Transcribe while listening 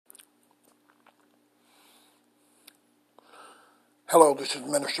Hello, this is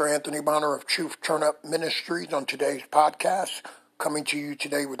Minister Anthony Bonner of Truth Turn Up Ministries on today's podcast, coming to you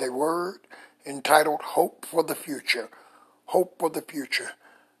today with a word entitled Hope for the Future. Hope for the future.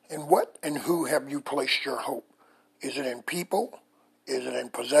 In what and who have you placed your hope? Is it in people? Is it in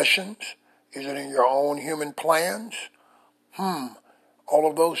possessions? Is it in your own human plans? All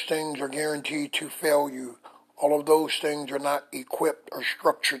of those things are guaranteed to fail you. All of those things are not equipped or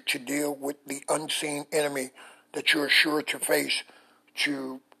structured to deal with the unseen enemy that you are sure to face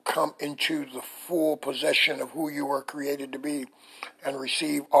to come into the full possession of who you are created to be and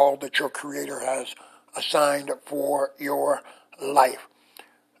receive all that your Creator has assigned for your life.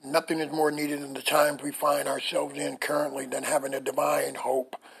 Nothing is more needed in the times we find ourselves in currently than having a divine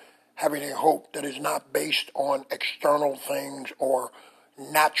hope, having a hope that is not based on external things or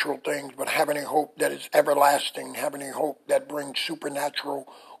natural things, but having a hope that is everlasting, having a hope that brings supernatural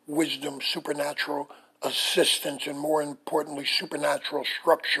wisdom, supernatural assistance, and more importantly, supernatural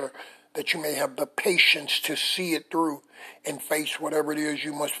structure, that you may have the patience to see it through and face whatever it is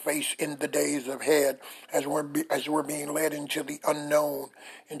you must face in the days ahead as we're being led into the unknown,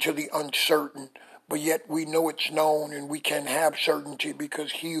 into the uncertain. But yet we know it's known and we can have certainty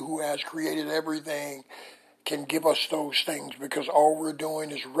because He who has created everything can give us those things, because all we're doing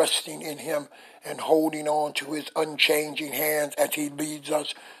is resting in Him and holding on to His unchanging hands as He leads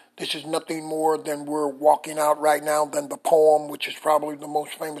us. This is nothing more than we're walking out right now than the poem, which is probably the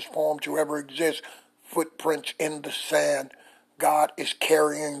most famous poem to ever exist, Footprints in the Sand. God is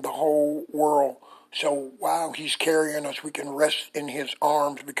carrying the whole world. So while He's carrying us, we can rest in His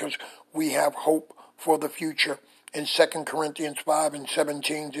arms because we have hope for the future. In 2 Corinthians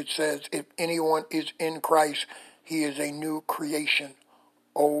 5:17, it says, if anyone is in Christ, he is a new creation.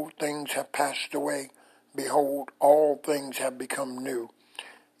 Old things have passed away. Behold, all things have become new.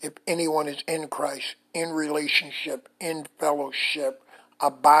 If anyone is in Christ, in relationship, in fellowship,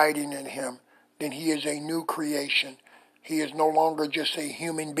 abiding in Him, then he is a new creation. He is no longer just a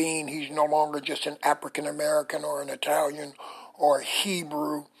human being. He's no longer just an African American or an Italian or a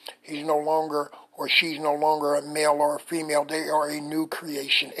Hebrew. He's no longer, or she's no longer, a male or a female. They are a new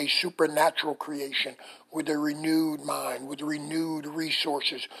creation, a supernatural creation with a renewed mind, with renewed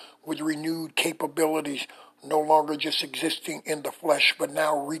resources, with renewed capabilities, no longer just existing in the flesh, but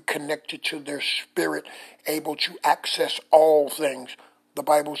now reconnected to their spirit, able to access all things. The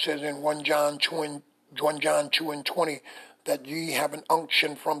Bible says in 1 John 2:20, that ye have an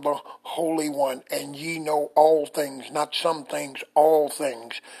unction from the Holy One, and ye know all things, not some things, all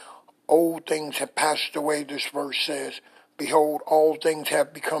things. Old things have passed away, this verse says. Behold, all things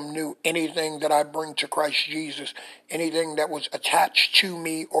have become new. Anything that I bring to Christ Jesus, anything that was attached to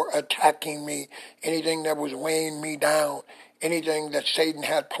me or attacking me, anything that was weighing me down, anything that Satan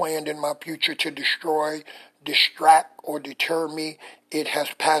had planned in my future to destroy, distract, or deter me, it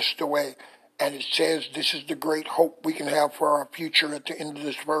has passed away. And it says this is the great hope we can have for our future at the end of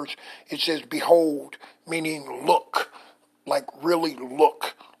this verse. It says, behold, meaning look, like really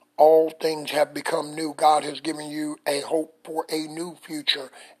look. All things have become new. God has given you a hope for a new future,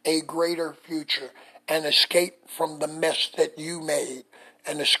 a greater future, an escape from the mess that you made,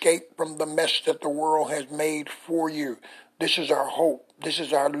 an escape from the mess that the world has made for you. This is our hope. This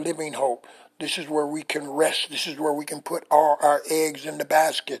is our living hope. This is where we can rest. This is where we can put all our eggs in the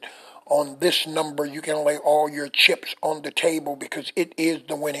basket. On this number, you can lay all your chips on the table because it is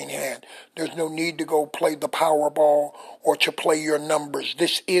the winning hand. There's no need to go play the Powerball or to play your numbers.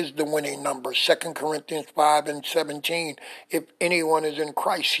 This is the winning number. 2 Corinthians 5:17. If anyone is in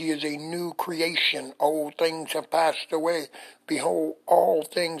Christ, he is a new creation. Old things have passed away. Behold, all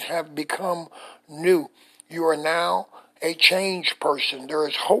things have become new. You are now a changed person. There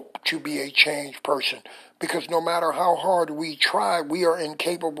is hope to be a changed person, because no matter how hard we try, we are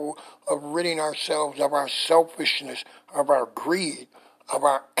incapable of ridding ourselves of our selfishness, of our greed, of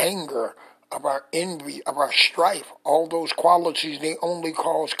our anger, of our envy, of our strife. All those qualities, they only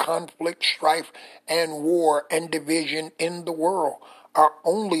cause conflict, strife, and war and division in the world. Our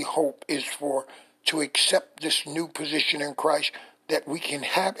only hope is to accept this new position in Christ, that we can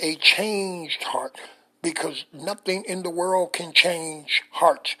have a changed heart, because nothing in the world can change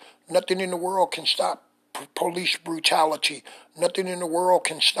hearts. Nothing in the world can stop police brutality. Nothing in the world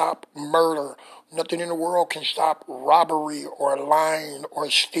can stop murder. Nothing in the world can stop robbery or lying or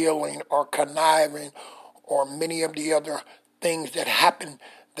stealing or conniving or many of the other things that happen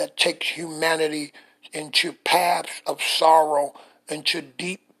that takes humanity into paths of sorrow, into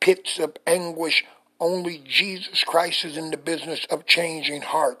deep pits of anguish. Only Jesus Christ is in the business of changing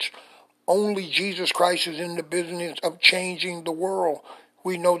hearts. Only Jesus Christ is in the business of changing the world.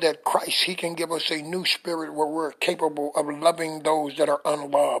 We know that Christ, he can give us a new spirit where we're capable of loving those that are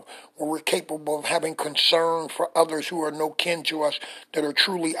unloved, where we're capable of having concern for others who are no kin to us, that are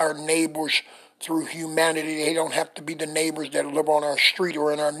truly our neighbors through humanity. They don't have to be the neighbors that live on our street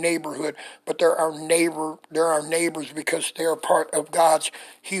or in our neighborhood, but they're our neighbors because they're part of God's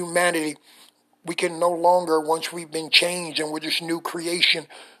humanity. We can no longer, once we've been changed and we're this new creation,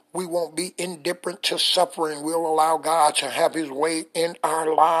 we won't be indifferent to suffering. We'll allow God to have his way in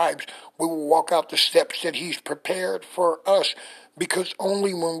our lives. We will walk out the steps that he's prepared for us, because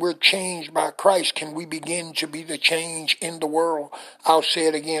only when we're changed by Christ can we begin to be the change in the world. I'll say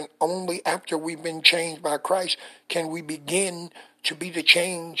it again. Only after we've been changed by Christ can we begin to be the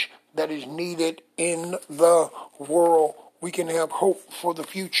change that is needed in the world. We can have hope for the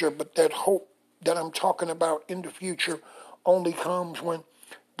future, but that hope that I'm talking about in the future only comes when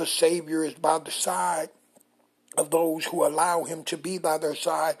the Savior is by the side of those who allow him to be by their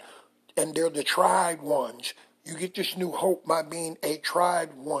side, and they're the tried ones. You get this new hope by being a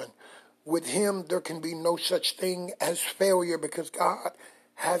tried one. With him, there can be no such thing as failure, because God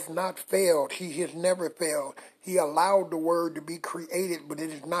has not failed. He has never failed. He allowed the word to be created, but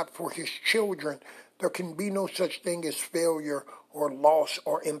it is not for his children. There can be no such thing as failure or loss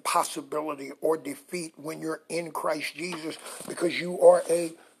or impossibility or defeat when you're in Christ Jesus, because you are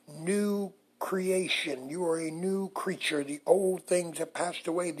a new creation. You are a new creature. The old things have passed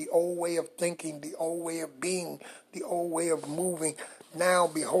away. The old way of thinking, the old way of being, the old way of moving. Now,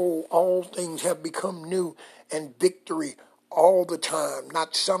 behold, all things have become new, and victory all the time,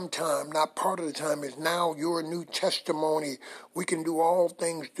 not sometime, not part of the time, is now your new testimony. We can do all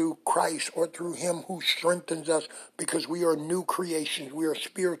things through Christ, or through him who strengthens us, because we are new creations. We are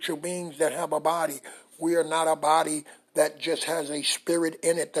spiritual beings that have a body. We are not a body that just has a spirit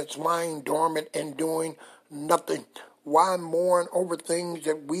in it that's lying dormant and doing nothing. Why mourn over things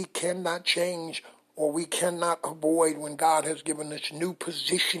that we cannot change or we cannot avoid when God has given us new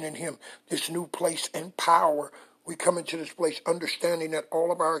position in him, this new place and power? We come into this place understanding that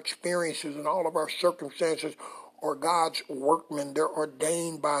all of our experiences and all of our circumstances are God's workmen. They're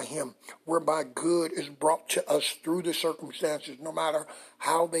ordained by him, whereby good is brought to us through the circumstances, no matter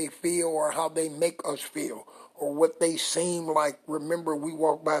how they feel or how they make us feel or what they seem like. Remember, we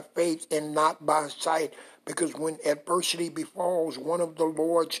walk by faith and not by sight, because when adversity befalls one of the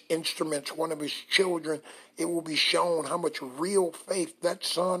Lord's instruments, one of his children, it will be shown how much real faith that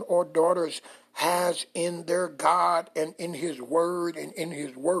son or daughters has in their God and in his word and in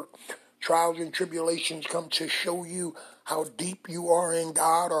his work. Trials and tribulations come to show you how deep you are in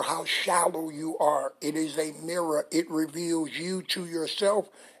God or how shallow you are. It is a mirror. It reveals you to yourself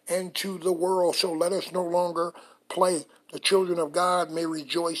and to the world. So let us no longer play. The children of God may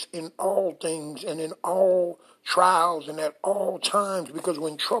rejoice in all things and in all trials and at all times, because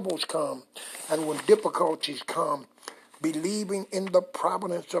when troubles come and when difficulties come, believing in the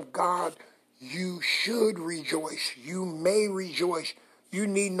providence of God, you should rejoice. You may rejoice. You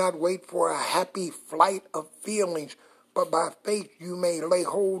need not wait for a happy flight of feelings, but by faith you may lay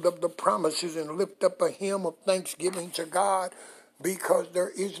hold of the promises and lift up a hymn of thanksgiving to God, because there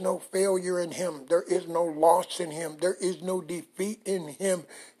is no failure in him. There is no loss in him. There is no defeat in him.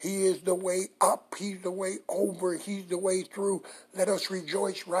 He is the way up. He's the way over. He's the way through. Let us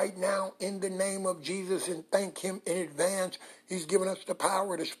rejoice right now in the name of Jesus and thank him in advance. He's given us the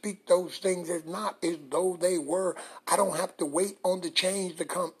power to speak those things as not as though they were. I don't have to wait on the change to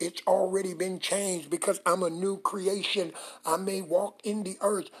come. It's already been changed, because I'm a new creation. I may walk in the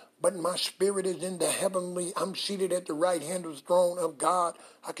earth, but my spirit is in the heavenly. I'm seated at the right hand of the throne of God.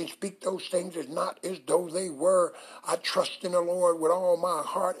 I can speak those things as not as though they were. I trust in the Lord with all my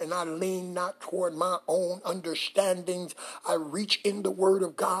heart, and I lean not toward my own understandings. I reach in the word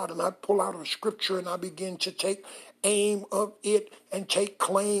of God, and I pull out a scripture, and I begin to take aim of it and take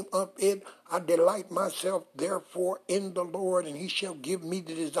claim of it. I delight myself, therefore, in the Lord, and he shall give me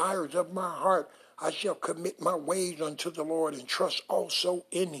the desires of my heart. I shall commit my ways unto the Lord and trust also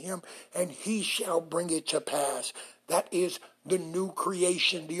in him, and he shall bring it to pass. That is the new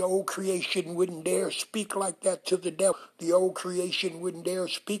creation. The old creation wouldn't dare speak like that to the devil. The old creation wouldn't dare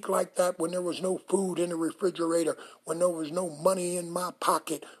speak like that when there was no food in the refrigerator, when there was no money in my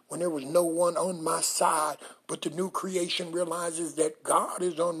pocket, when there was no one on my side. But the new creation realizes that God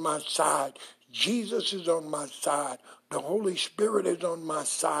is on my side. Jesus is on my side. The Holy Spirit is on my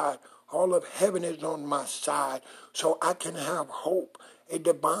side. All of heaven is on my side, so I can have hope, a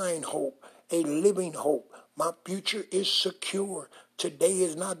divine hope, a living hope. My future is secure. Today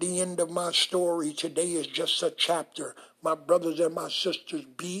is not the end of my story. Today is just a chapter. My brothers and my sisters,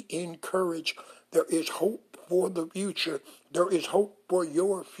 be encouraged. There is hope for the future. There is hope for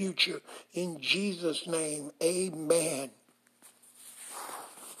your future. In Jesus' name, amen.